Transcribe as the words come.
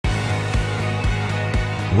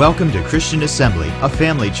Welcome to Christian Assembly, a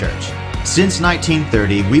family church. Since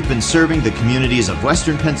 1930, we've been serving the communities of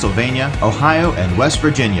Western Pennsylvania, Ohio, and West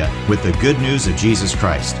Virginia with the good news of Jesus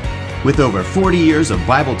Christ. With over 40 years of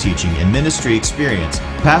Bible teaching and ministry experience,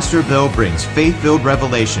 Pastor Bill brings faith-filled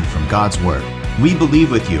revelation from God's Word. We believe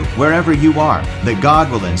with you, wherever you are, that God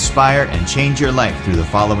will inspire and change your life through the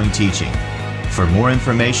following teaching. For more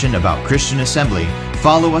information about Christian Assembly,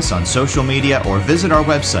 follow us on social media or visit our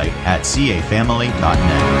website at cafamily.net.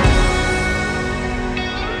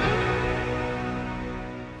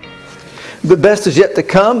 The best is yet to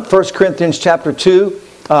come. 1 Corinthians chapter 2,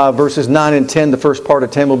 verses 9 and 10. The first part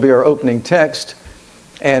of 10 will be our opening text.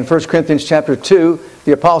 And 1 Corinthians chapter 2,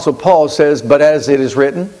 the Apostle Paul says, "But as it is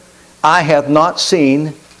written, eye hath not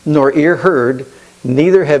seen, nor ear heard,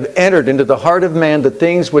 neither have entered into the heart of man the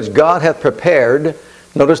things which God hath prepared."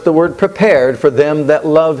 Notice the word prepared, "for them that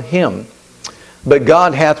love Him. But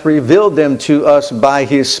God hath revealed them to us by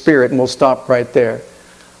His Spirit." And we'll stop right there.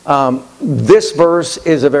 This verse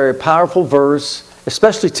is a very powerful verse,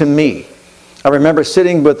 especially to me. I remember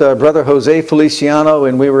sitting with Brother Jose Feliciano,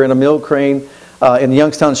 and we were in a mill crane in the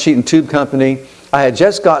Youngstown Sheet and Tube Company. I had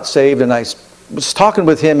just got saved, and I was talking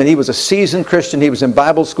with him, and he was a seasoned Christian. He was in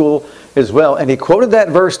Bible school as well, and he quoted that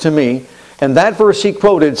verse to me. And that verse he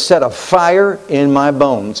quoted set a fire in my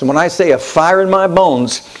bones. And when I say a fire in my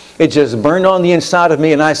bones, it just burned on the inside of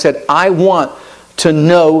me. And I said, I want to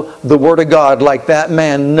know the Word of God like that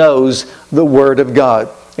man knows the Word of God.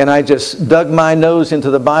 And I just dug my nose into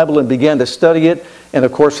the Bible and began to study it. And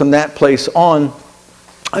of course, from that place on,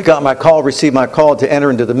 I got my call, received my call to enter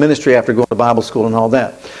into the ministry after going to Bible school and all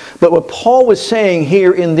that. But what Paul was saying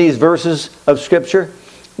here in these verses of Scripture,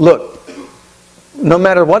 look, no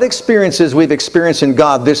matter what experiences we've experienced in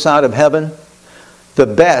God this side of heaven, the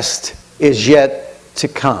best is yet to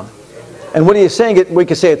come. And what are you saying? We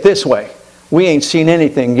can say it this way. We ain't seen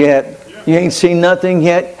anything yet. You ain't seen nothing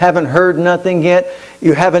yet. Haven't heard nothing yet.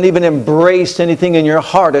 You haven't even embraced anything in your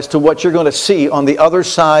heart as to what you're going to see on the other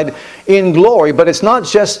side in glory. But it's not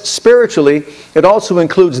just spiritually. It also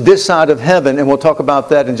includes this side of heaven. And we'll talk about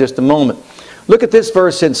that in just a moment. Look at this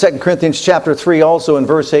verse in 2 Corinthians chapter 3, also in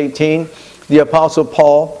verse 18. The Apostle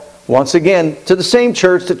Paul, once again, to the same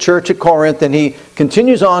church, the church at Corinth, and he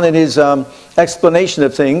continues on in his explanation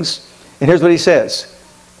of things. And here's what he says.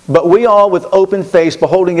 "But we all with open face,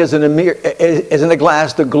 beholding as in a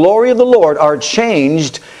glass the glory of the Lord, are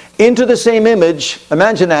changed into the same image,"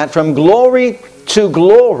 imagine that, "from glory to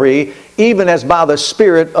glory, even as by the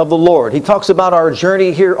Spirit of the Lord." He talks about our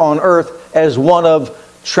journey here on earth as one of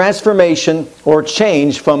transformation or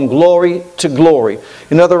change from glory to glory.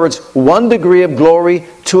 In other words, one degree of glory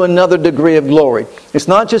to another degree of glory. It's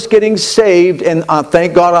not just getting saved and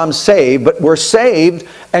thank God I'm saved, but we're saved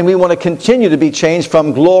and we want to continue to be changed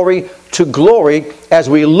from glory to glory as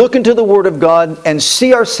we look into the Word of God and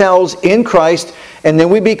see ourselves in Christ, and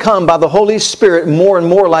then we become, by the Holy Spirit, more and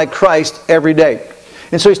more like Christ every day.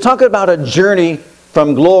 And so he's talking about a journey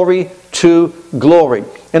from glory to glory.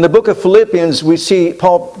 In the book of Philippians, we see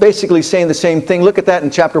Paul basically saying the same thing. Look at that in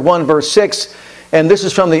chapter 1, verse 6. And this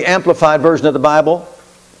is from the Amplified version of the Bible.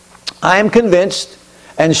 "I am convinced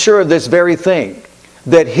and sure of this very thing,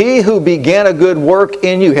 that He who began a good work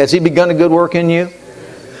in you," has He begun a good work in you?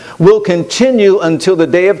 "Will continue until the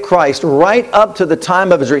day of Christ, right up to the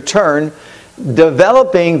time of His return,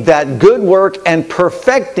 developing that good work and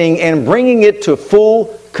perfecting and bringing it to full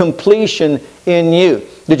completion in you."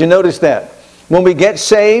 Did you notice that? When we get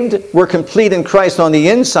saved, we're complete in Christ on the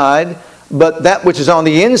inside, but that which is on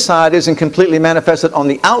the inside isn't completely manifested on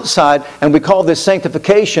the outside, and we call this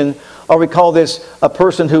sanctification, or we call this a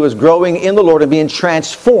person who is growing in the Lord and being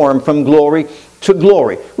transformed from glory to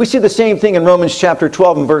glory. We see the same thing in Romans chapter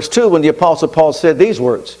 12 and verse 2 when the Apostle Paul said these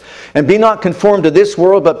words, "And be not conformed to this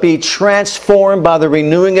world, but be transformed by the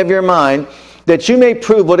renewing of your mind, that you may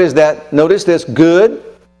prove," what is that? Notice this, "good,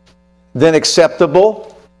 then acceptable,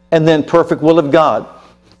 and then perfect will of God."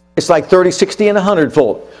 It's like 30, 60, and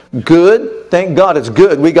 100-fold. Good, thank God it's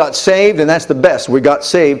good. We got saved, and that's the best. We got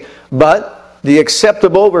saved. But the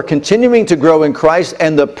acceptable, we're continuing to grow in Christ,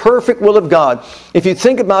 and the perfect will of God. If you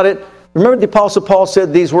think about it, remember the Apostle Paul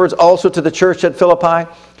said these words also to the church at Philippi?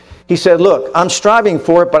 He said, look, I'm striving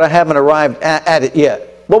for it, but I haven't arrived at it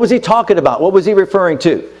yet. What was he talking about? What was he referring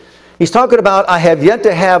to? He's talking about, I have yet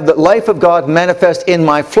to have the life of God manifest in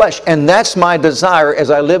my flesh, and that's my desire as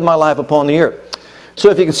I live my life upon the earth. So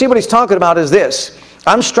if you can see what he's talking about is this.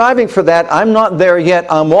 I'm striving for that. I'm not there yet.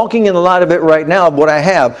 I'm walking in the light of it right now of what I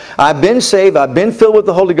have. I've been saved. I've been filled with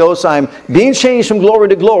the Holy Ghost. I'm being changed from glory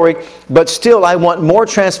to glory, but still I want more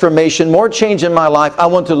transformation, more change in my life. I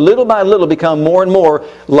want to little by little become more and more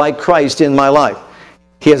like Christ in my life.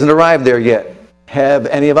 He hasn't arrived there yet. Have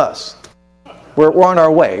any of us? We're on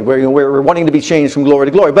our way. We're wanting to be changed from glory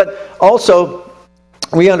to glory. But also,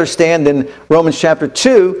 we understand in Romans chapter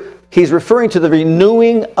 2, he's referring to the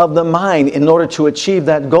renewing of the mind in order to achieve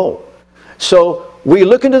that goal. So we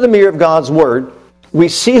look into the mirror of God's Word. We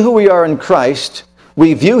see who we are in Christ.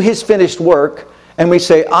 We view His finished work. And we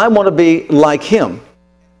say, I want to be like Him.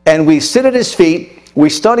 And we sit at His feet. We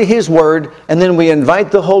study His Word, and then we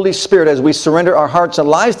invite the Holy Spirit as we surrender our hearts and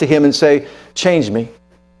lives to Him and say, change me.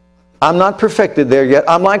 I'm not perfected there yet.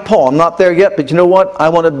 I'm like Paul. I'm not there yet, but you know what? I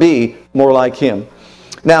want to be more like Him.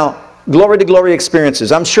 Now, glory to glory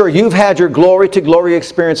experiences. I'm sure you've had your glory to glory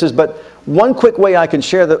experiences, but one quick way I can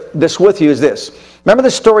share this with you is this. Remember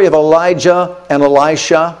the story of Elijah and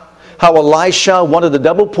Elisha? How Elisha wanted the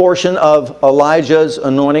double portion of Elijah's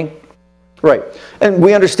anointing? Right. And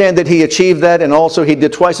we understand that he achieved that, and also he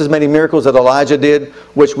did twice as many miracles that Elijah did,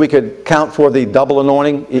 which we could count for the double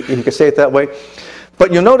anointing. You could say it that way.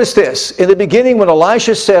 But you'll notice this. In the beginning, when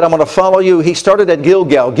Elisha said, I'm going to follow you, he started at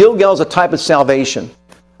Gilgal. Gilgal is a type of salvation.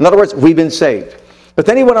 In other words, we've been saved. But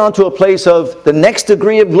then he went on to a place of the next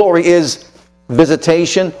degree of glory is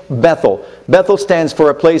visitation, Bethel. Bethel stands for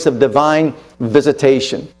a place of divine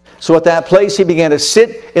visitation. So at that place, he began to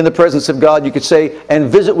sit in the presence of God, you could say,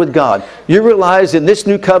 and visit with God. You realize in this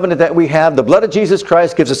new covenant that we have, the blood of Jesus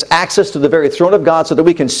Christ gives us access to the very throne of God so that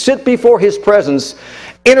we can sit before His presence,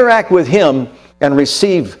 interact with Him, and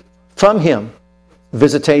receive from Him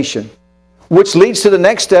visitation. Which leads to the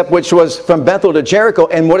next step, which was from Bethel to Jericho.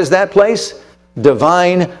 And what is that place?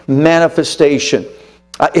 Divine manifestation.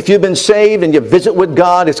 If you've been saved and you visit with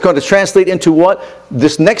God, it's going to translate into what?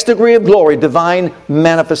 This next degree of glory, divine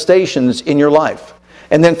manifestations in your life.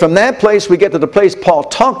 And then from that place, we get to the place Paul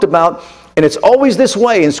talked about, and it's always this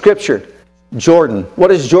way in Scripture. Jordan. What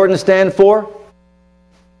does Jordan stand for?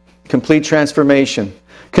 Complete transformation.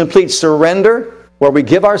 Complete surrender, where we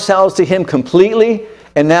give ourselves to Him completely,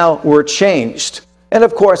 and now we're changed. And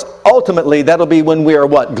of course, ultimately, that'll be when we are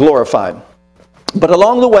what? Glorified. But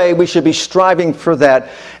along the way, we should be striving for that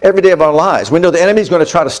every day of our lives. We know the enemy is going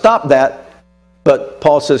to try to stop that, but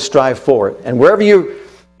Paul says strive for it. And wherever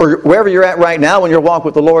you're at right now in your walk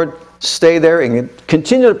with the Lord, stay there and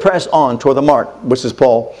continue to press on toward the mark, which is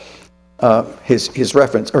Paul, his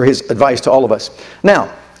reference or his advice to all of us.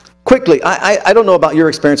 Now, quickly, I don't know about your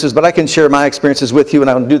experiences, but I can share my experiences with you, and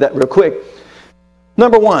I'll do that real quick.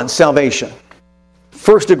 Number one, salvation.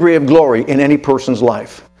 First degree of glory in any person's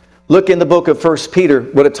life. Look in the book of 1 Peter,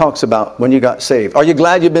 what it talks about when you got saved. Are you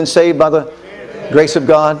glad you've been saved by the grace of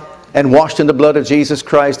God and washed in the blood of Jesus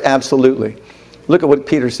Christ? Absolutely. Look at what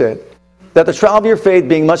Peter said. That the trial of your faith,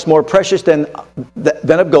 being much more precious than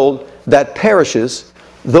of gold, that perishes,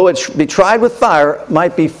 though it be tried with fire,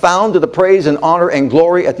 might be found to the praise and honor and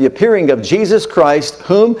glory at the appearing of Jesus Christ,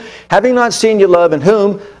 whom, having not seen you love, and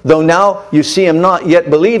whom, though now you see Him not, yet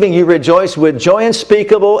believing you rejoice with joy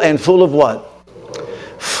unspeakable and full of what?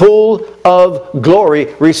 Full of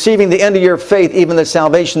glory, receiving the end of your faith, even the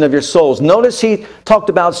salvation of your souls. Notice he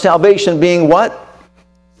talked about salvation being what?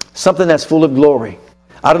 Something that's full of glory.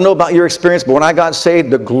 I don't know about your experience, but when I got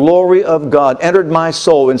saved, the glory of God entered my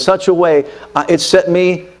soul in such a way, it set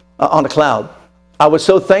me on a cloud. I was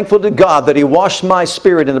so thankful to God that He washed my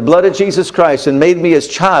spirit in the blood of Jesus Christ and made me His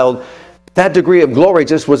child. That degree of glory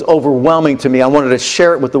just was overwhelming to me. I wanted to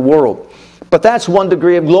share it with the world. But that's one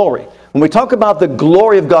degree of glory. When we talk about the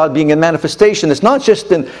glory of God being in manifestation, it's not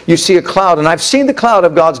just in you see a cloud, and I've seen the cloud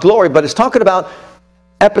of God's glory, but it's talking about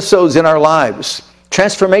episodes in our lives,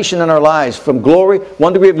 transformation in our lives from glory,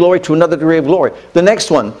 one degree of glory to another degree of glory. The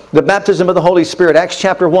next one, the baptism of the Holy Spirit, Acts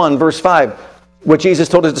chapter 1, verse 5, what Jesus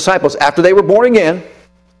told His disciples after they were born again.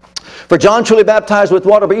 For John truly baptized with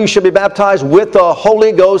water, but you shall be baptized with the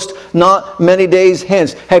Holy Ghost not many days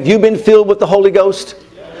hence. Have you been filled with the Holy Ghost?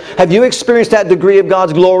 Have you experienced that degree of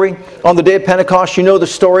God's glory? On the day of Pentecost, you know the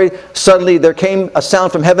story. Suddenly there came a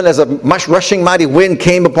sound from heaven as a rushing mighty wind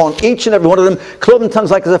came upon each and every one of them, cloven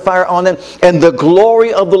tongues like as a fire on them, and the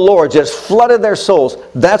glory of the Lord just flooded their souls.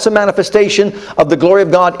 That's a manifestation of the glory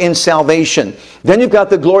of God in salvation. Then you've got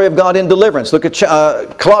the glory of God in deliverance. Look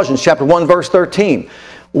at Colossians chapter 1, verse 13.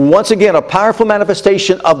 Once again, a powerful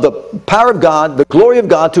manifestation of the power of God, the glory of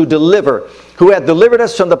God to deliver, who hath delivered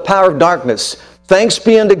us from the power of darkness. Thanks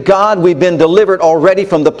be unto God, we've been delivered already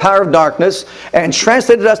from the power of darkness and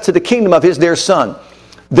translated us to the kingdom of His dear Son.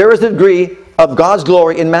 There is a degree of God's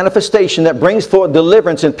glory in manifestation that brings forth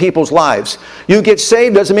deliverance in people's lives. You get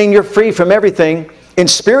saved doesn't mean you're free from everything. In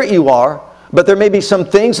spirit you are, but there may be some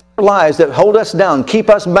things in lives that hold us down, keep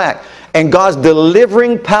us back. And God's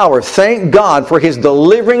delivering power, thank God for His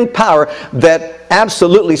delivering power that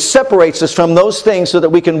absolutely separates us from those things so that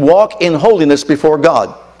we can walk in holiness before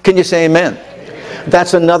God. Can you say amen?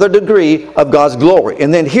 That's another degree of God's glory.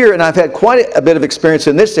 And then here, and I've had quite a bit of experience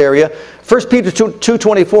in this area, 1 Peter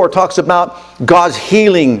 2:24 talks about God's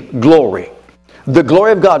healing glory. The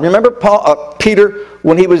glory of God. Remember Peter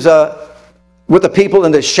when he was with the people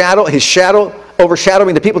in his shadow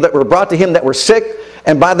overshadowing the people that were brought to him that were sick?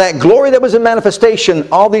 And by that glory that was in manifestation,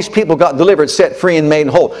 all these people got delivered, set free, and made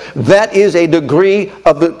whole. That is a degree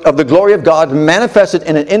of the glory of God manifested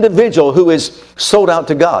in an individual who is sold out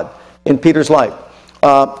to God in Peter's life.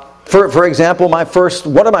 For example,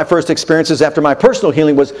 one of my first experiences after my personal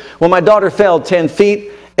healing was when my daughter fell 10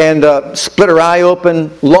 feet and split her eye open.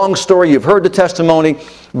 Long story, you've heard the testimony.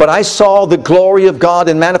 But I saw the glory of God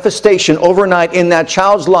in manifestation overnight in that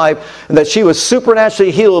child's life, and that she was supernaturally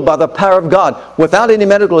healed by the power of God without any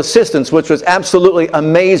medical assistance, which was absolutely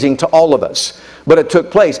amazing to all of us. But it took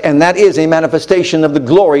place, and that is a manifestation of the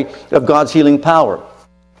glory of God's healing power.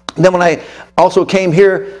 Then when I also came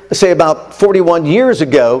here, say about 41 years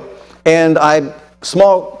ago, and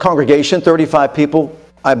small congregation, 35 people,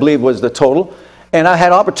 I believe was the total, and I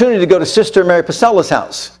had opportunity to go to Sister Mary Pacella's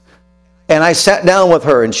house. And I sat down with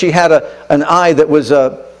her, and she had an eye that was,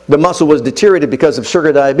 the muscle was deteriorated because of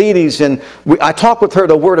sugar diabetes. And I talked with her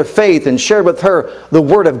the word of faith and shared with her the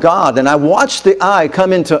word of God. And I watched the eye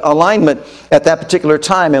come into alignment at that particular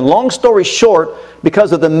time. And long story short,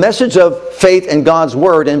 because of the message of faith in God's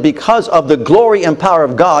word and because of the glory and power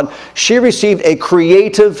of God, she received a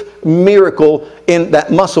creative miracle in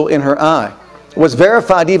that muscle in her eye. It was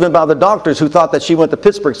verified even by the doctors who thought that she went to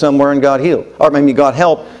Pittsburgh somewhere and got healed. Or maybe got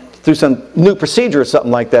help through some new procedure or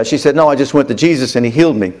something like that. She said, no, I just went to Jesus and He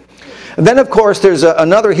healed me. And then, of course, there's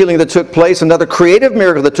another healing that took place, another creative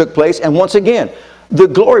miracle that took place. And once again, the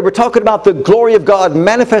glory, we're talking about the glory of God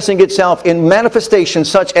manifesting itself in manifestations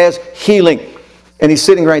such as healing. And he's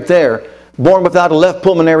sitting right there, born without a left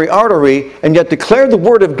pulmonary artery, and yet declared the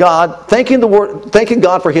word of God, thanking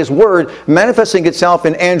God for His word, manifesting itself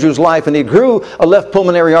in Andrew's life. And he grew a left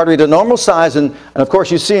pulmonary artery to normal size. And of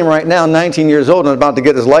course, you see him right now, 19 years old, and about to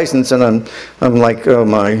get his license. And I'm like, oh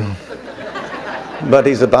my. But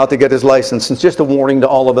he's about to get his license. It's just a warning to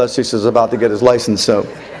all of us. He's about to get his license. So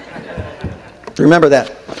remember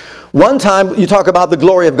that. One time, you talk about the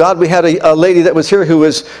glory of God. We had a lady that was here who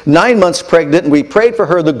was 9 months pregnant, and we prayed for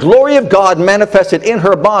her. The glory of God manifested in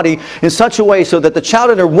her body in such a way so that the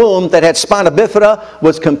child in her womb that had spina bifida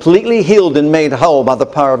was completely healed and made whole by the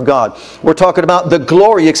power of God. We're talking about the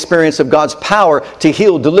glory experience of God's power to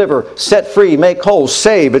heal, deliver, set free, make whole,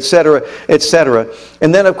 save, etc., etc.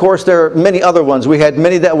 And then, of course, there are many other ones. We had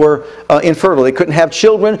many that were infertile. They couldn't have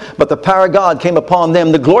children, but the power of God came upon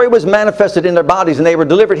them. The glory was manifested in their bodies, and they were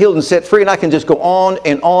delivered, healed, and set free. And I can just go on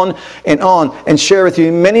and on and on and share with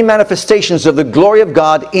you many manifestations of the glory of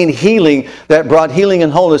God in healing that brought healing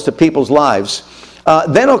and wholeness to people's lives.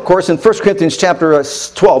 Then, of course, in 1 Corinthians chapter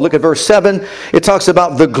 12, look at verse 7. It talks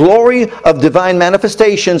about the glory of divine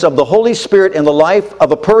manifestations of the Holy Spirit in the life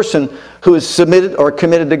of a person who is submitted or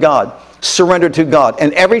committed to God, surrendered to God.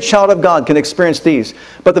 And every child of God can experience these.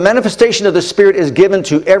 But the manifestation of the Spirit is given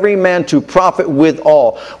to every man to profit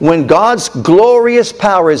withal. When God's glorious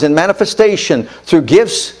power is in manifestation through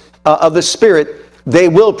gifts of the Spirit, they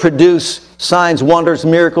will produce signs, wonders,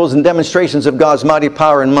 miracles, and demonstrations of God's mighty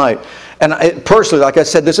power and might. And personally, like I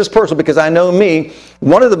said, this is personal because I know me.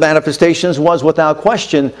 One of the manifestations was, without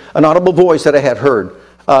question, an audible voice that I had heard.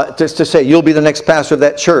 Just to say, you'll be the next pastor of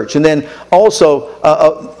that church. And then also,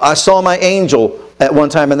 I saw my angel at one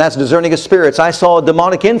time, and that's discerning of spirits. I saw a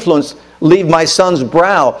demonic influence leave my son's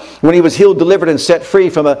brow when he was healed, delivered, and set free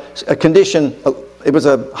from a condition. It was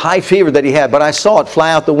a high fever that he had, but I saw it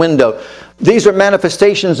fly out the window. These are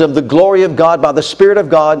manifestations of the glory of God by the Spirit of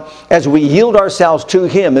God as we yield ourselves to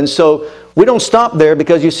Him. And so we don't stop there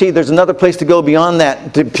because you see there's another place to go beyond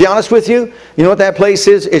that. To be honest with you, you know what that place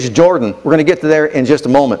is? It's Jordan. We're going to get to there in just a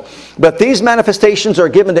moment. But these manifestations are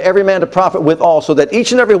given to every man to profit withal, so that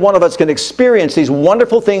each and every one of us can experience these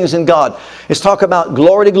wonderful things in God. Let's talk about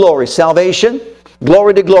glory to glory, salvation,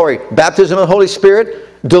 glory to glory, baptism of the Holy Spirit,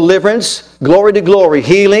 deliverance, glory to glory,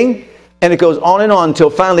 healing, and it goes on and on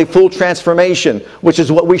until finally full transformation, which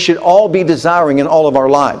is what we should all be desiring in all of our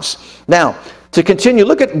lives. Now, to continue,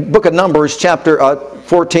 look at book of Numbers, chapter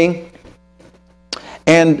 14.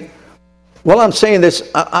 And while I'm saying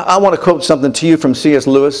this, I want to quote something to you from C.S.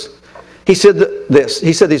 Lewis. He said this.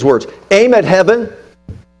 He said these words: aim at heaven,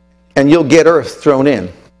 and you'll get earth thrown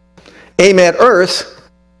in. Aim at earth,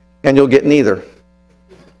 and you'll get neither.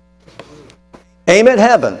 Aim at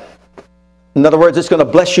heaven, In other words, it's going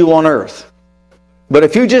to bless you on earth. But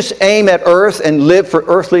if you just aim at earth and live for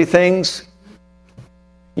earthly things,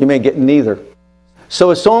 you may get neither.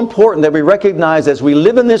 So it's so important that we recognize as we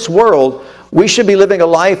live in this world, we should be living a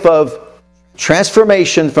life of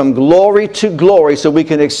transformation from glory to glory so we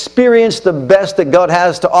can experience the best that God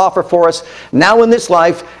has to offer for us now in this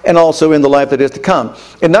life and also in the life that is to come.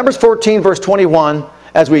 In Numbers 14, verse 21,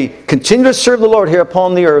 as we continue to serve the Lord here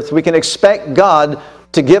upon the earth, we can expect God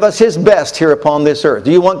to give us His best here upon this earth.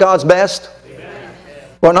 Do you want God's best?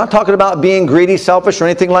 Well, I'm not talking about being greedy, selfish, or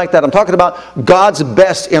anything like that. I'm talking about God's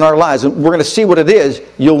best in our lives. And we're going to see what it is.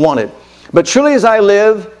 You'll want it. But truly as I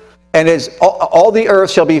live, and as all the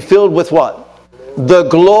earth shall be filled with what? The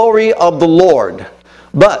glory of the Lord.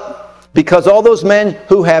 But because all those men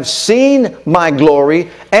who have seen my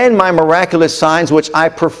glory and my miraculous signs which I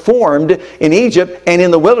performed in Egypt and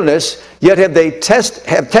in the wilderness, yet have they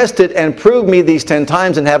tested and proved me these 10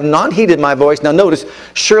 times and have not heeded my voice. Now notice,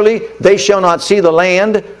 surely they shall not see the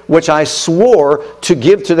land which I swore to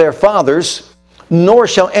give to their fathers, nor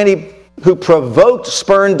shall any who provoked,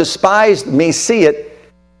 spurned, despised me see it.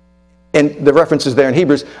 And the reference is there in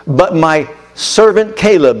Hebrews, but my servant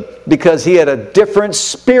Caleb, because he had a different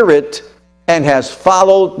spirit and has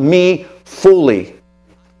followed me fully.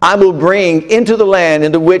 I will bring into the land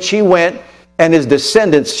into which he went, and his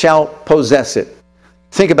descendants shall possess it.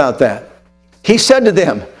 Think about that. He said to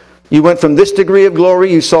them, you went from this degree of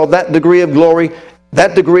glory, you saw that degree of glory,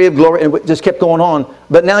 and it just kept going on.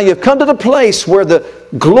 But now you've come to the place where the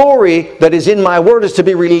glory that is in my word is to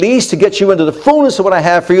be released to get you into the fullness of what I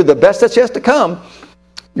have for you, the best that's yet to come.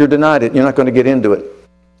 You're denied it. You're not going to get into it.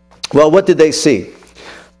 Well, what did they see?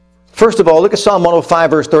 First of all, look at Psalm 105,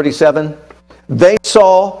 verse 37. They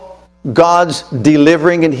saw God's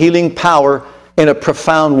delivering and healing power in a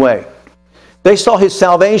profound way. They saw His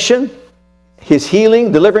salvation, His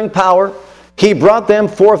healing, delivering power. He brought them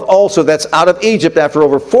forth also, that's out of Egypt after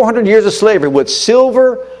over 400 years of slavery, with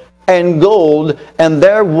silver and gold, and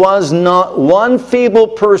there was not one feeble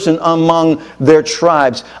person among their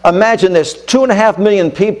tribes. Imagine this, 2.5 million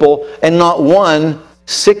people and not one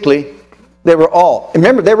sickly. They were all.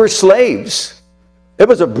 Remember, they were slaves. It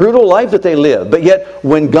was a brutal life that they lived. But yet,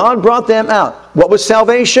 when God brought them out, what was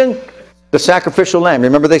salvation? The sacrificial lamb.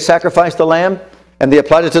 Remember, they sacrificed the lamb? And they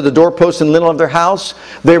applied it to the doorpost and lintel of their house.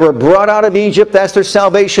 They were brought out of Egypt. That's their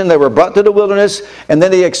salvation. They were brought to the wilderness. And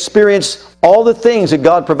then they experienced all the things that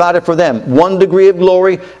God provided for them. One degree of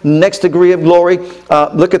glory, next degree of glory.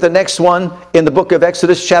 Look at the next one in the book of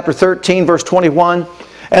Exodus, chapter 13, verse 21.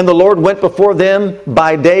 And the Lord went before them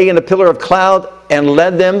by day in a pillar of cloud and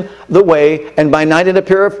led them the way, and by night in a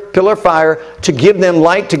pillar of fire to give them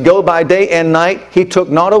light to go by day and night. He took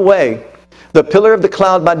not away the pillar of the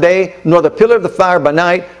cloud by day, nor the pillar of the fire by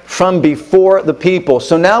night from before the people.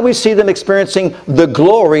 So now we see them experiencing the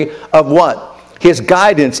glory of what? His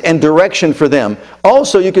guidance and direction for them.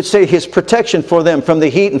 Also, you could say His protection for them from the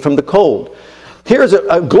heat and from the cold. Here's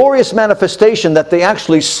a glorious manifestation that they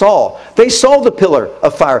actually saw. They saw the pillar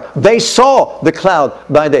of fire. They saw the cloud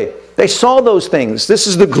by day. They saw those things. This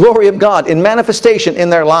is the glory of God in manifestation in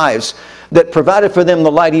their lives that provided for them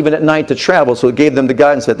the light even at night to travel, so it gave them the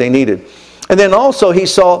guidance that they needed. And then also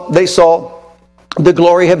they saw the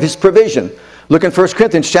glory of His provision. Look in 1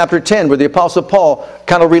 Corinthians chapter 10 where the Apostle Paul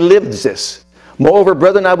kind of relives this. Moreover,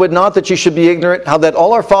 brethren, I would not that you should be ignorant how that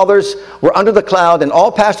all our fathers were under the cloud and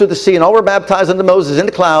all passed through the sea and all were baptized unto Moses in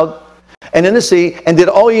the cloud and in the sea, and did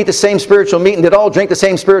all eat the same spiritual meat and did all drink the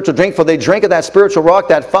same spiritual drink, for they drank of that spiritual rock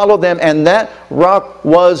that followed them, and that rock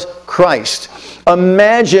was Christ.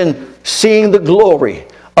 Imagine seeing the glory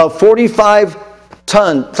of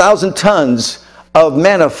 45,000 tons of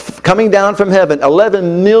manna coming down from heaven,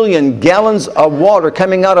 11 million gallons of water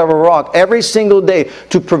coming out of a rock every single day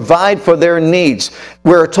to provide for their needs.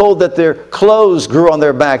 We're told that their clothes grew on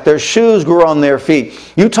their back, their shoes grew on their feet.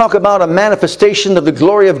 You talk about a manifestation of the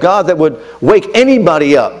glory of God that would wake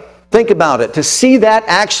anybody up. Think about it. To see that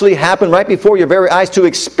actually happen right before your very eyes, to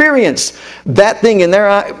experience that thing in their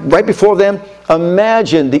eye right before them,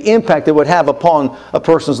 imagine the impact it would have upon a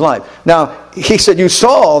person's life. Now, he said, you saw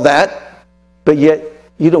all that, but yet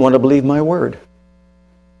you don't want to believe my word.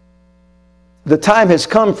 The time has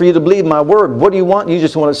come for you to believe my word. What do you want? You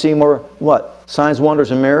just want to see more, what? Signs,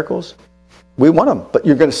 wonders, and miracles? We want them, but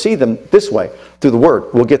you're going to see them this way, through the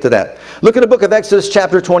word. We'll get to that. Look at the book of Exodus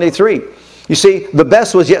chapter 23. You see, the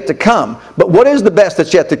best was yet to come. But what is the best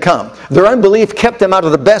that's yet to come? Their unbelief kept them out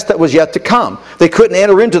of the best that was yet to come. They couldn't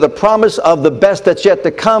enter into the promise of the best that's yet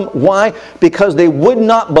to come. Why? Because they would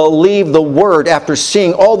not believe the word after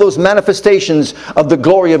seeing all those manifestations of the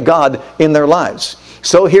glory of God in their lives.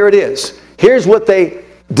 So here it is. Here's what they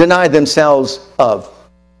denied themselves of.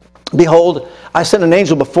 Behold, I send an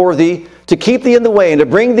angel before thee to keep thee in the way and to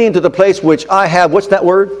bring thee into the place which I have. What's that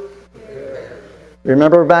word?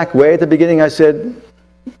 Remember back way at the beginning I said,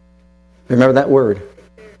 remember that word.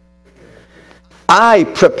 I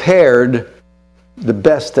prepared the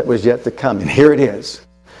best that was yet to come. And here it is.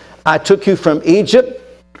 I took you from Egypt,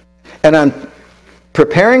 and I'm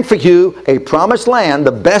preparing for you a promised land,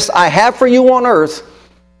 the best I have for you on earth.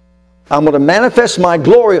 I'm going to manifest my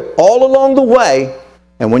glory all along the way.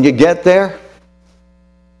 And when you get there,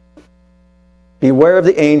 beware of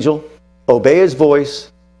the angel, obey his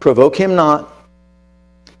voice, provoke him not.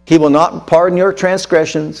 He will not pardon your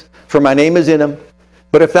transgressions, for my name is in him.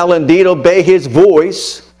 But if thou indeed obey his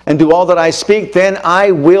voice and do all that I speak, then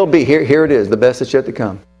I will be. Here it is, the best that's yet to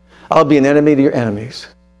come. I'll be an enemy to your enemies.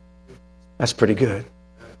 That's pretty good.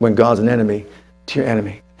 When God's an enemy to your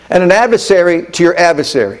enemy. And an adversary to your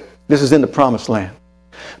adversary. This is in the promised land.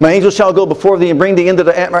 My angel shall go before thee and bring thee into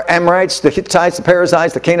the Amorites, the Hittites, the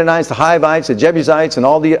Perizzites, the Canaanites, the Hivites, the Jebusites, and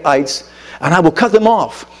all the ites, and I will cut them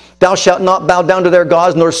off. Thou shalt not bow down to their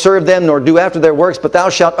gods, nor serve them, nor do after their works, but thou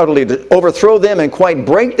shalt utterly overthrow them and quite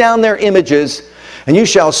break down their images. And you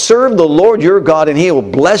shall serve the Lord your God, and he will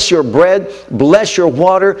bless your bread, bless your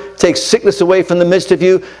water, take sickness away from the midst of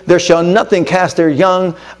you. There shall nothing cast their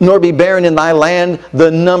young, nor be barren in thy land.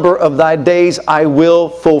 The number of thy days I will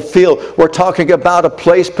fulfill. We're talking about a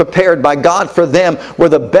place prepared by God for them, where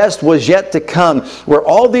the best was yet to come, where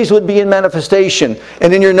all these would be in manifestation.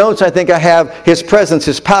 And in your notes, I think I have his presence,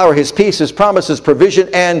 his power, his peace, his promises, provision,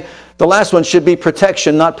 and the last one should be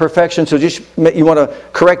protection, not perfection. So just you want to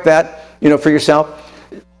correct that, for yourself.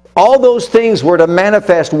 All those things were to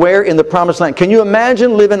manifest where? In the promised land. Can you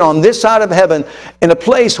imagine living on this side of heaven in a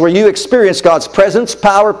place where you experience God's presence,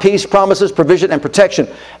 power, peace, promises, provision, and protection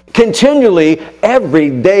continually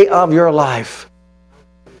every day of your life?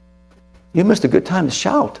 You missed a good time to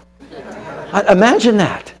shout. Imagine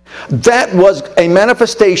that. That was a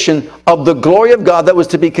manifestation of the glory of God that was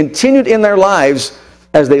to be continued in their lives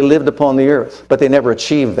as they lived upon the earth. But they never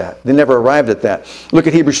achieved that. They never arrived at that. Look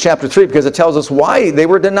at Hebrews chapter 3, because it tells us why they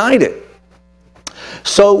were denied it.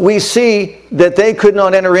 So we see that they could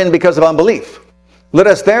not enter in because of unbelief. Let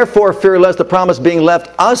us therefore fear lest the promise being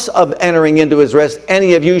left us of entering into his rest,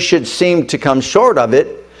 any of you should seem to come short of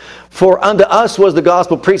it. For unto us was the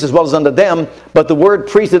gospel preached as well as unto them, but the word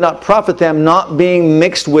preached did not profit them, not being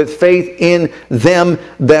mixed with faith in them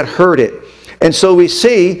that heard it. And so we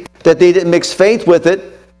see that they didn't mix faith with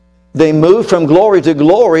it. They moved from glory to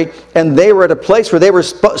glory, and they were at a place where they were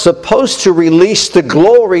supposed to release the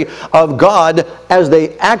glory of God as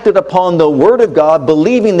they acted upon the Word of God,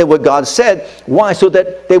 believing that what God said. Why? So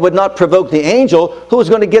that they would not provoke the angel who was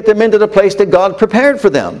going to get them into the place that God prepared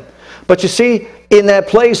for them. But you see, in that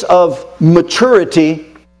place of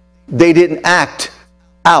maturity, they didn't act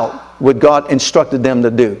out what God instructed them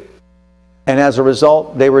to do. And as a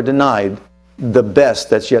result, they were denied the best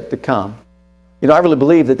that's yet to come. I really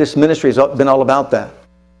believe that this ministry has been all about that.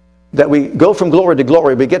 That we go from glory to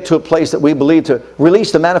glory. We get to a place that we believe to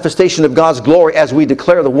release the manifestation of God's glory as we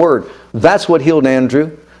declare the Word. That's what healed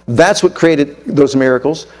Andrew. That's what created those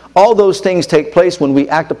miracles. All those things take place when we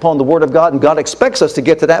act upon the Word of God, and God expects us to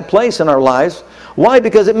get to that place in our lives. Why?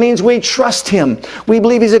 Because it means we trust Him. We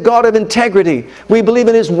believe He's a God of integrity. We believe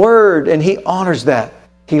in His Word, and He honors that.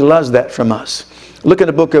 He loves that from us. Look at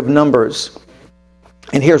the book of Numbers.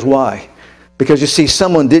 And here's why. Because you see,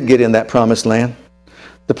 someone did get in that promised land.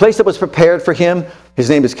 The place that was prepared for him, his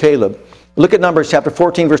name is Caleb. Look at Numbers chapter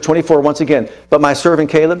 14, verse 24 once again. But my servant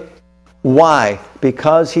Caleb, why?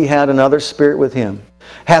 Because he had another spirit with him.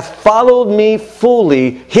 Hath followed me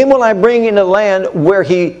fully. Him will I bring into the land where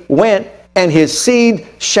he went, and his seed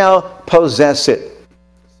shall possess it.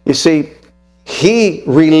 You see, he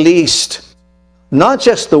released not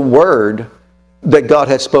just the word that God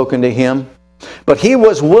had spoken to him, but he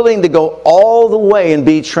was willing to go all the way and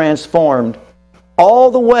be transformed.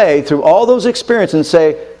 All the way through all those experiences and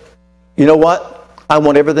say, you know what? I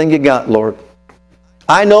want everything you got, Lord.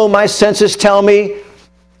 I know my senses tell me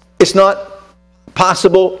it's not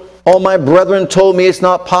possible. All my brethren told me it's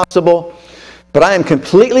not possible. But I am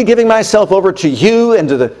completely giving myself over to you and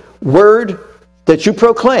to the word that you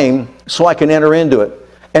proclaim so I can enter into it.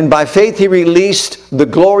 And by faith he released the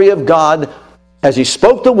glory of God as he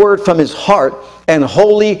spoke the word from his heart, and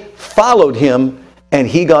wholly followed him, and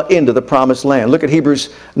he got into the promised land. Look at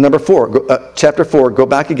Hebrews chapter 4. Go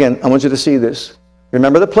back again. I want you to see this.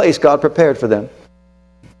 Remember the place God prepared for them.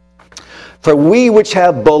 For we which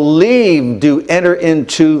have believed do enter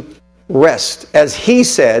into rest. As he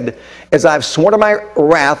said, as I've sworn to my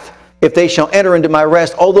wrath, if they shall enter into my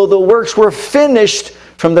rest, although the works were finished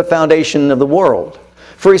from the foundation of the world.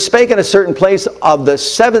 For he spake in a certain place of the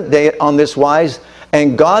seventh day on this wise,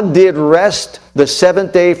 and God did rest the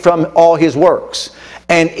seventh day from all his works.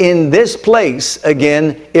 And in this place,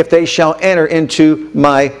 again, if they shall enter into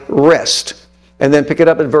my rest. And then pick it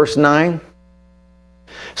up at verse 9.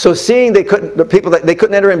 So seeing they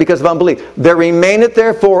couldn't enter in because of unbelief, there remaineth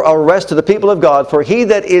therefore a rest to the people of God, for he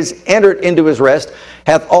that is entered into his rest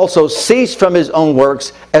hath also ceased from his own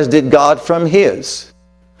works, as did God from his.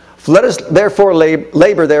 Let us therefore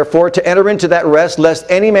labor therefore to enter into that rest, lest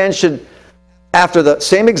any man should after the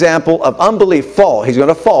same example of unbelief fall. He's going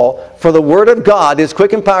to fall. For the word of God is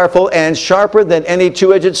quick and powerful and sharper than any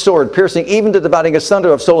two-edged sword, piercing even to dividing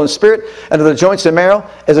asunder of soul and spirit, and of the joints and marrow,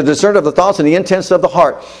 as a discerner of the thoughts and the intents of the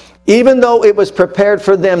heart. Even though it was prepared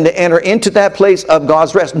for them to enter into that place of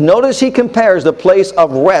God's rest. Notice he compares the place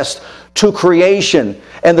of rest to creation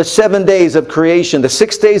and the 7 days of creation. The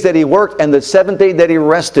 6 days that he worked and the 7th day that he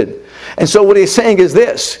rested. And so what he's saying is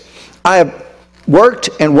this: I have worked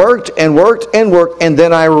and worked and worked and worked, and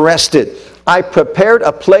then I rested. I prepared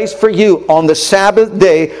a place for you on the Sabbath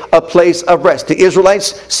day, a place of rest. The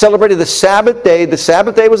Israelites celebrated the Sabbath day. The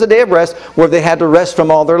Sabbath day was a day of rest where they had to rest from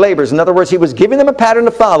all their labors. In other words, he was giving them a pattern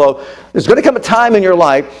to follow. There's going to come a time in your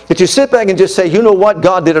life that you sit back and just say, you know what?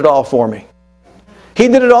 God did it all for me. He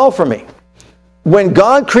did it all for me. When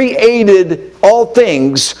God created all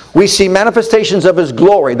things, we see manifestations of his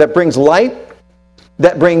glory that brings light,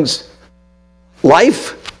 that brings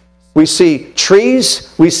life. We see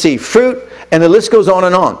trees, we see fruit, and the list goes on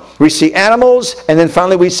and on. We see animals, and then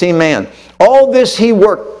finally we see man. All this he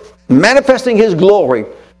worked, manifesting his glory.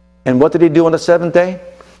 And what did he do on the 7th day?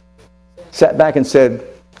 Sat back and said,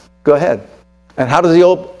 go ahead. And how does he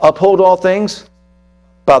uphold all things?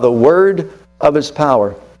 By the word of his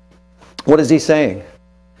power. What is he saying?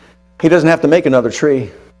 He doesn't have to make another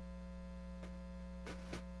tree.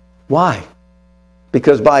 Why?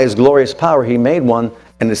 Because by his glorious power he made one,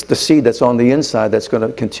 and it's the seed that's on the inside that's going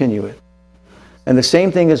to continue it. And the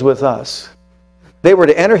same thing is with us. They were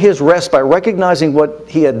to enter his rest by recognizing what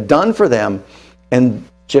he had done for them and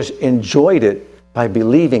just enjoyed it by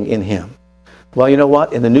believing in him. Well, you know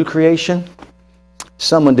what? In the new creation,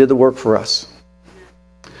 someone did the work for us.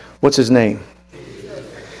 What's his name?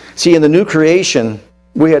 See, in the new creation,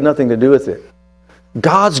 we had nothing to do with it.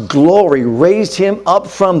 God's glory raised him up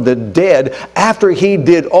from the dead after he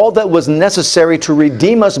did all that was necessary to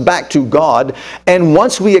redeem us back to God. And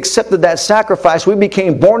once we accepted that sacrifice, we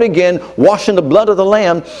became born again, washed in the blood of the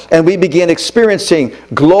Lamb, and we began experiencing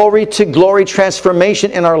glory to glory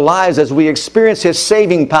transformation in our lives as we experience his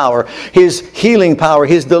saving power, his healing power,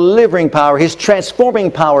 his delivering power, his transforming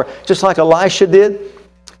power, just like Elisha did.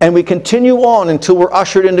 And we continue on until we're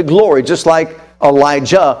ushered into glory, just like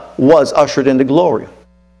Elijah was ushered into glory.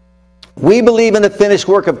 We believe in the finished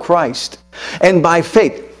work of Christ. And by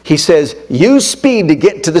faith, he says, use speed to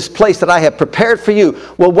get to this place that I have prepared for you.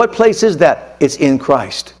 Well, what place is that? It's in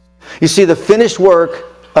Christ. You see, the finished work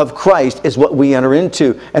of Christ is what we enter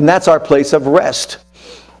into. And that's our place of rest.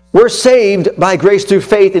 We're saved by grace through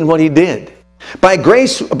faith in what he did. By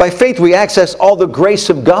faith, we access all the grace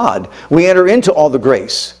of God. We enter into all the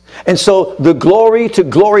grace. And so the glory to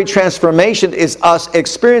glory transformation is us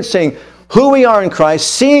experiencing who we are in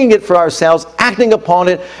Christ, seeing it for ourselves, acting upon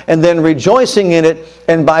it, and then rejoicing in it.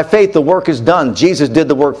 And by faith, the work is done. Jesus did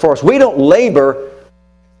the work for us. We don't labor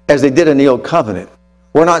as they did in the old covenant.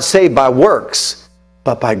 We're not saved by works,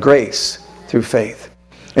 but by grace through faith.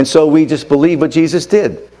 And so we just believe what Jesus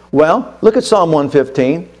did. Well, look at Psalm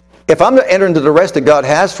 115. If I'm to enter into the rest that God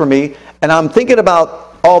has for me, and I'm thinking about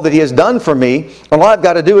all that he has done for me, and all I've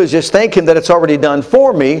got to do is just thank him that it's already done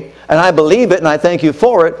for me, and I believe it, and I thank you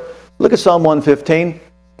for it. Look at Psalm 115.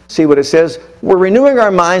 See what it says. We're renewing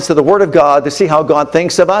our minds to the Word of God to see how God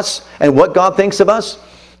thinks of us and what God thinks of us.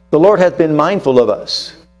 The Lord hath been mindful of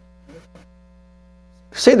us.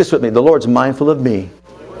 Say this with me. The Lord's mindful of me.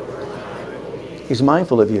 He's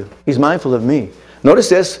mindful of you. He's mindful of me. Notice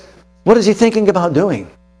this. What is he thinking about doing?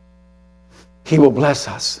 He will bless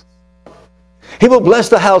us. He will bless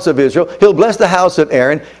the house of Israel. He'll bless the house of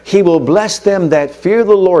Aaron. He will bless them that fear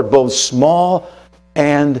the Lord, both small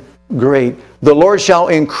and great. The Lord shall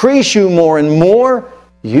increase you more and more,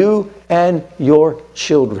 you and your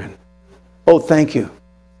children. Oh, thank you.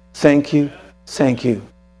 Thank you. Thank you,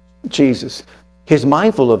 Jesus. He's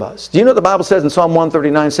mindful of us. Do you know the Bible says in Psalm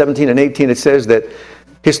 139, 17 and 18, it says that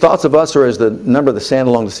his thoughts of us are as the number of the sand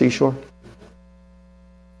along the seashore?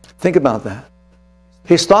 Think about that.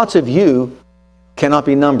 His thoughts of you cannot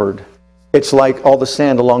be numbered. It's like all the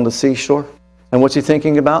sand along the seashore. And what's he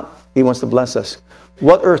thinking about? He wants to bless us.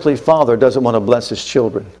 What earthly father doesn't want to bless his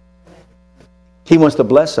children? He wants to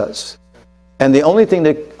bless us. And the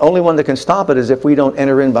only one that can stop it is if we don't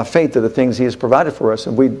enter in by faith to the things He has provided for us,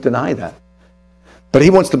 and we deny that. But He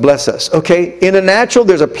wants to bless us. Okay, in the natural,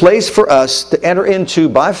 there's a place for us to enter into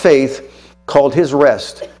by faith called His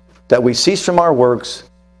rest, that we cease from our works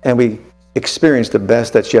and we experience the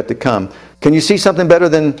best that's yet to come. Can you see something better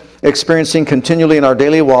than experiencing continually in our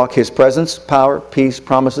daily walk His presence, power, peace,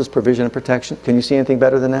 promises, provision, and protection? Can you see anything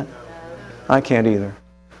better than that? I can't either.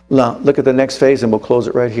 Now, look at the next phase and we'll close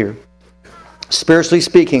it right here. Spiritually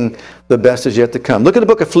speaking, the best is yet to come. Look at the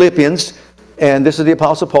book of Philippians, and this is the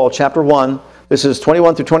Apostle Paul, chapter 1. This is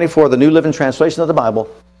 21 through 24, the New Living Translation of the Bible.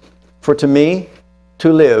 For to me,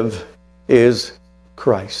 to live is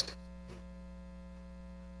Christ.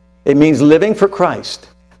 It means living for Christ.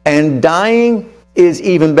 And dying is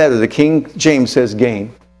even better. The King James says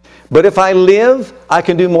gain. But if I live, I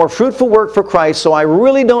can do more fruitful work for Christ, so I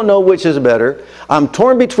really don't know which is better. I'm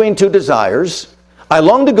torn between two desires. I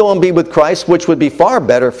long to go and be with Christ, which would be far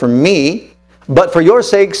better for me. But for your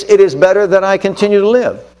sakes, it is better that I continue to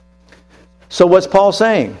live. So what's Paul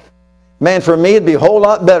saying? Man, for me, it'd be a whole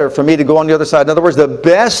lot better for me to go on the other side. In other words, the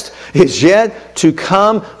best is yet to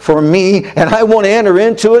come for me, and I want to enter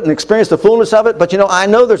into it and experience the fullness of it. But I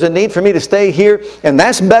know there's a need for me to stay here, and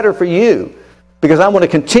that's better for you, because I want to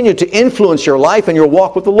continue to influence your life and your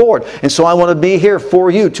walk with the Lord. And so I want to be here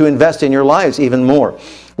for you to invest in your lives even more.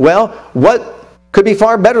 Well, what could be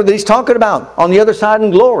far better that he's talking about on the other side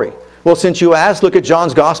in glory? Well, since you asked, look at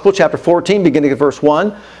John's Gospel, chapter 14, beginning at verse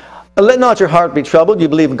 1. Let not your heart be troubled. You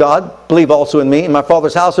believe God, believe also in me. In my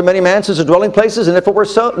Father's house are many mansions and dwelling places, and if it were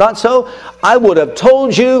so, not so, I would have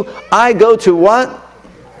told you, I go to what?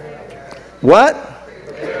 What?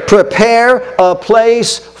 Prepare a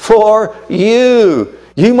place for you.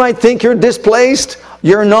 You might think you're displaced.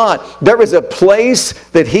 You're not. There is a place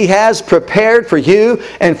that He has prepared for you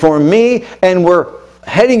and for me, and we're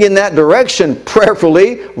heading in that direction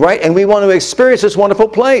prayerfully, right? And we want to experience this wonderful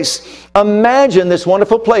place. Imagine this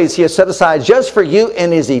wonderful place He has set aside just for you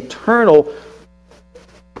in His eternal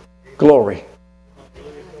glory.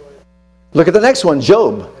 Look at the next one,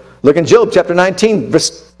 Job. Look in Job chapter 19,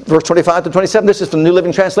 verse 25 to 27. This is from the New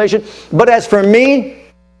Living Translation. But as for me,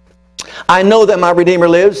 I know that my Redeemer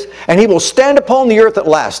lives, and He will stand upon the earth at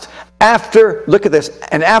last. Look at this,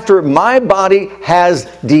 and after my body has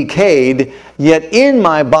decayed, yet in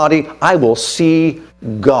my body I will see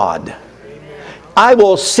God. I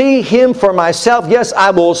will see Him for myself. Yes, I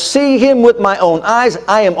will see Him with my own eyes.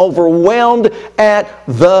 I am overwhelmed at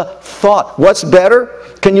the thought. What's better?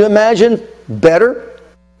 Can you imagine better?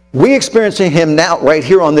 We experiencing Him now right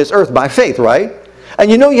here on this earth by faith, right? And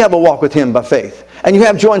you have a walk with Him by faith. And you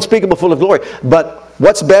have joy unspeakable full of glory. But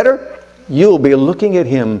what's better? You'll be looking at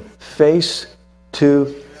Him face to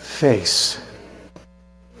face.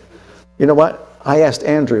 You know what? I asked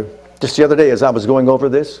Andrew just the other day as I was going over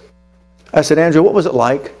this. I said, Andrew, what was it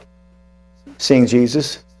like seeing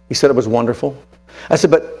Jesus? He said it was wonderful. I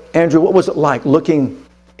said, but Andrew, what was it like looking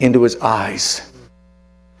into His eyes?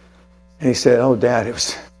 And he said, oh, Dad, it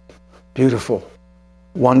was beautiful,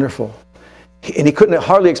 wonderful. And he couldn't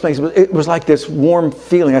hardly explain. It was like this warm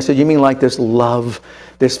feeling. I said, you mean like this love,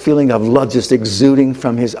 this feeling of love just exuding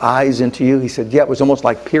from His eyes into you? He said, yeah, it was almost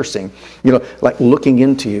like piercing, like looking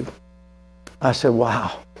into you. I said,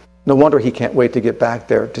 wow. No wonder he can't wait to get back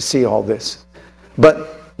there to see all this.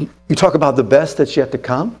 But you talk about the best that's yet to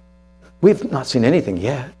come. We've not seen anything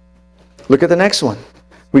yet. Look at the next one.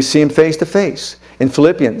 We see Him face to face in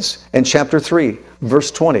Philippians in chapter 3,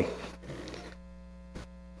 verse 20.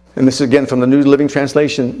 And this is again from the New Living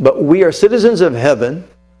Translation. But we are citizens of heaven,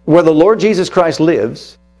 where the Lord Jesus Christ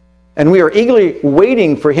lives, and we are eagerly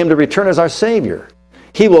waiting for Him to return as our Savior.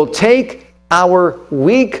 He will take our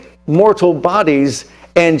weak mortal bodies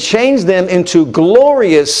and change them into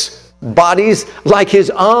glorious bodies like His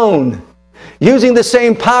own, using the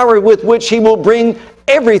same power with which He will bring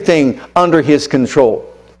everything under His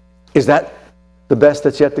control. Is that the best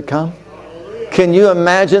that's yet to come? Can you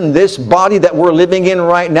imagine this body that we're living in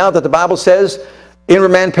right now, that the Bible says, outward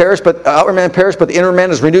man perish, but the inner man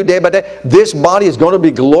is renewed day by day? This body is going to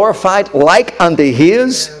be glorified like unto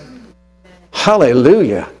His.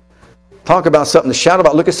 Hallelujah. Talk about something to shout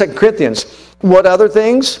about. Look at 2 Corinthians. What other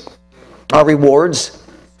things are rewards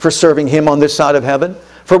for serving Him on this side of heaven?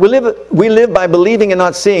 For we live by believing and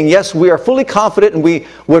not seeing. Yes, we are fully confident, and we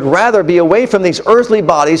would rather be away from these earthly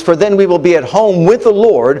bodies, for then we will be at home with the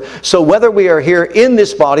Lord. So whether we are here in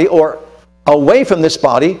this body or away from this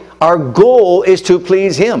body, our goal is to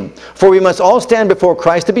please Him. For we must all stand before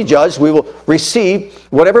Christ to be judged. We will receive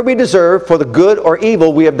whatever we deserve for the good or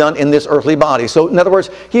evil we have done in this earthly body. So in other words,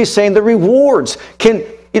 he's saying the rewards.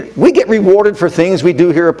 we get rewarded for things we do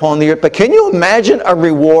here upon the earth, but can you imagine a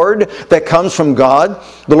reward that comes from God,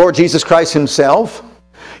 the Lord Jesus Christ himself?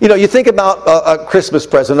 You know, you think about a Christmas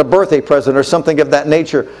present, a birthday present, or something of that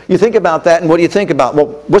nature. You think about that, and what do you think about? Well,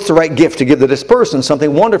 what's the right gift to give to this person?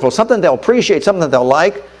 Something wonderful, something they'll appreciate, something that they'll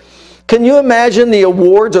like. Can you imagine the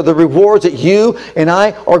awards or the rewards that you and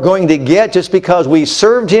I are going to get just because we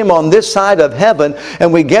served him on this side of heaven,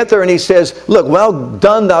 and we get there and he says, look, well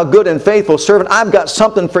done, thou good and faithful servant, I've got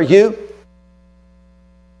something for you.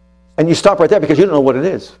 And you stop right there because you don't know what it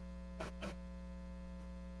is.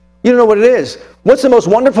 You don't know what it is. What's the most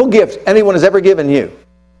wonderful gift anyone has ever given you?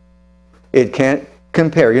 It can't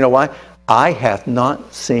compare. You know why? Eye hath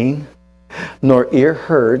not seen, nor ear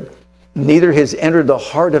heard, neither has entered the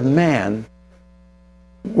heart of man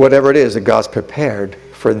whatever it is that God's prepared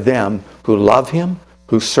for them who love him,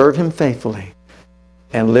 who serve him faithfully,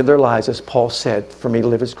 and live their lives, as Paul said, for me to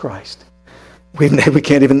live as Christ. We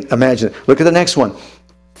can't even imagine it. Look at the next one.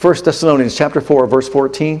 1 Thessalonians chapter 4, verse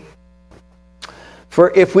 14.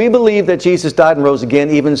 For if we believe that Jesus died and rose again,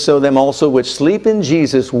 even so them also which sleep in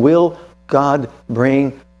Jesus will God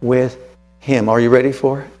bring with him. Are you ready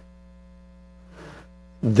for it?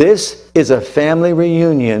 This is a family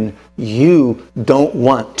reunion you don't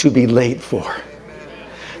want to be late for.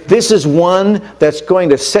 This is one that's going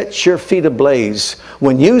to set your feet ablaze.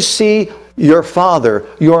 When you see your father,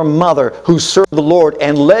 your mother, who served the Lord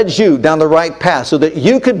and led you down the right path so that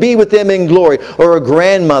you could be with them in glory, or a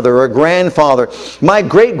grandmother or a grandfather. My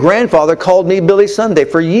great-grandfather called me Billy Sunday.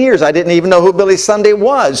 For years I didn't even know who Billy Sunday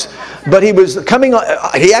was. But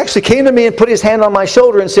he actually came to me and put his hand on my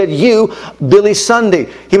shoulder and said, you, Billy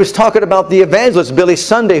Sunday. He was talking about the evangelist Billy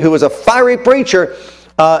Sunday, who was a fiery preacher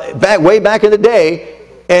way back in the day,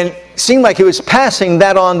 and it seemed like he was passing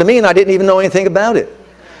that on to me, and I didn't even know anything about it.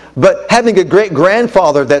 But having a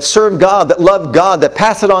great-grandfather that served God, that loved God, that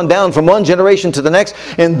passed it on down from one generation to the next,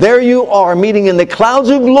 and there you are meeting in the clouds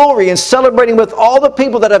of glory and celebrating with all the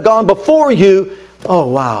people that have gone before you. Oh,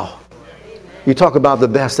 wow. You talk about the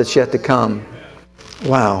best that's yet to come.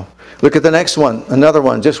 Wow. Look at the next one, another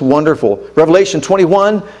one, just wonderful. Revelation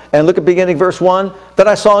 21, and look at beginning verse 1. Then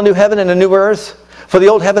I saw a new heaven and a new earth. For the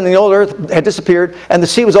old heaven and the old earth had disappeared, and the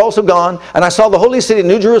sea was also gone. And I saw the holy city,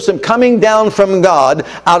 New Jerusalem, coming down from God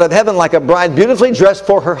out of heaven like a bride beautifully dressed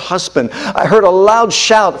for her husband. I heard a loud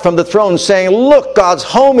shout from the throne saying, look, God's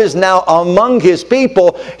home is now among his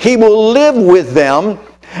people. He will live with them,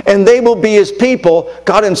 and they will be his people.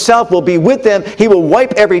 God himself will be with them. He will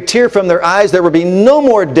wipe every tear from their eyes. There will be no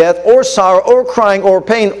more death or sorrow or crying or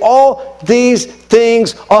pain. All these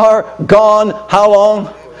things are gone. How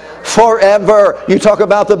long? Forever. You talk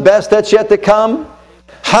about the best that's yet to come.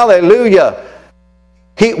 Hallelujah.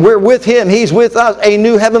 We're with him. He's with us. A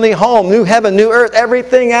new heavenly home, new heaven, new earth.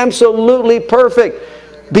 Everything absolutely perfect.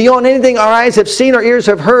 Beyond anything our eyes have seen, our ears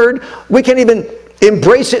have heard. We can't even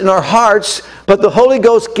embrace it in our hearts, but the Holy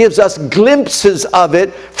Ghost gives us glimpses of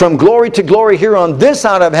it from glory to glory here on this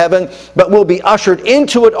side of heaven, but we'll be ushered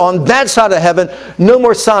into it on that side of heaven. No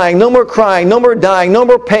more sighing, no more crying, no more dying, no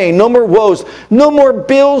more pain, no more woes, no more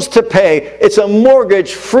bills to pay. It's a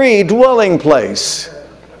mortgage-free dwelling place.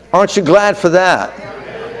 Aren't you glad for that?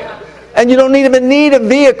 And you don't even need a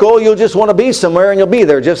vehicle. You'll just want to be somewhere and you'll be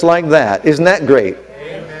there just like that. Isn't that great?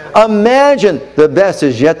 Imagine the best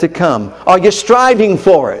is yet to come. Are you striving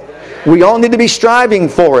for it? We all need to be striving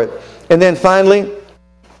for it. And then finally,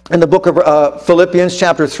 in the book of Philippians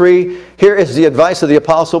chapter 3, here is the advice of the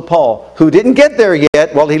Apostle Paul, who didn't get there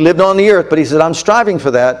yet while he lived on the earth, but he said, I'm striving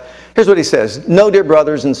for that. Here's what he says. No, dear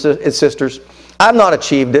brothers and sisters, I've not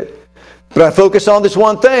achieved it, but I focus on this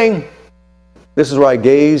one thing. This is where I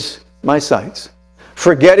gaze my sights,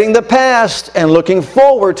 forgetting the past and looking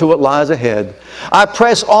forward to what lies ahead. I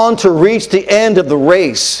press on to reach the end of the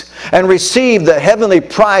race and receive the heavenly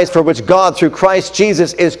prize for which God through Christ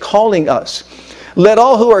Jesus is calling us. Let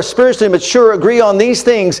all who are spiritually mature agree on these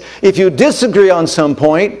things. If you disagree on some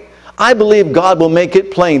point, I believe God will make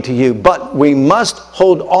it plain to you. But we must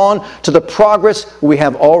hold on to the progress we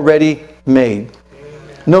have already made.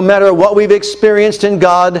 No matter what we've experienced in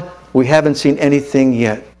God, we haven't seen anything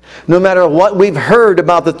yet. No matter what we've heard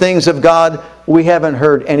about the things of God, we haven't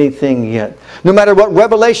heard anything yet. No matter what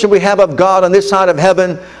revelation we have of God on this side of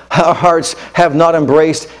heaven, our hearts have not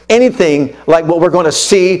embraced anything like what we're going to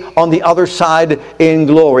see on the other side in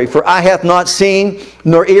glory. For eye hath not seen,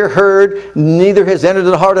 nor ear heard, neither has entered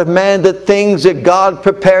the heart of man the things that God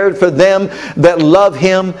prepared for them that love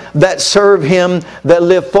him, that serve him, that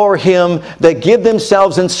live for him, that give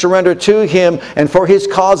themselves and surrender to him, and for his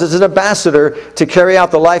cause as an ambassador to carry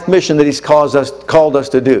out the life mission that he's called us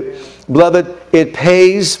to do. Beloved, it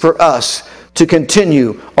pays for us to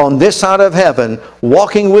continue on this side of heaven,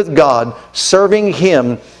 walking with God, serving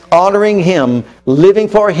Him, honoring Him, living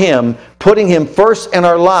for Him, putting Him first in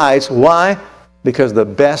our lives. Why? Because the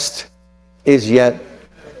best is yet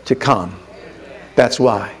to come. That's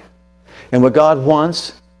why. And what God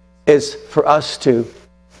wants is for us to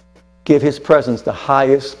give His presence the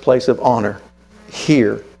highest place of honor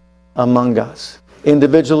here among us.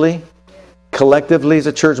 Individually, collectively as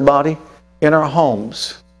a church body, in our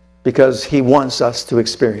homes, because He wants us to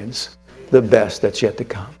experience the best that's yet to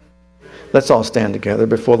come. Let's all stand together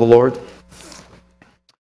before the Lord.